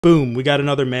Boom, we got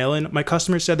another mail-in. My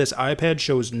customer said this iPad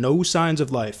shows no signs of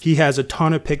life. He has a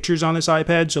ton of pictures on this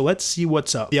iPad, so let's see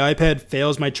what's up. The iPad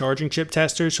fails my charging chip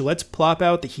tester, so let's plop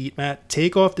out the heat mat,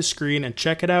 take off the screen, and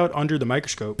check it out under the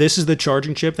microscope. This is the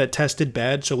charging chip that tested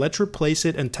bad, so let's replace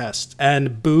it and test.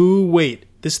 And boo, wait.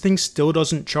 This thing still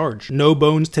doesn't charge. No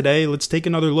bones today. Let's take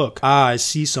another look. Ah, I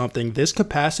see something. This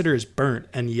capacitor is burnt,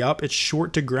 and yup, it's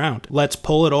short to ground. Let's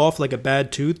pull it off like a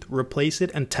bad tooth, replace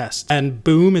it, and test. And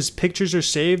boom, his pictures are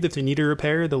saved. If you need a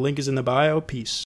repair, the link is in the bio. Peace.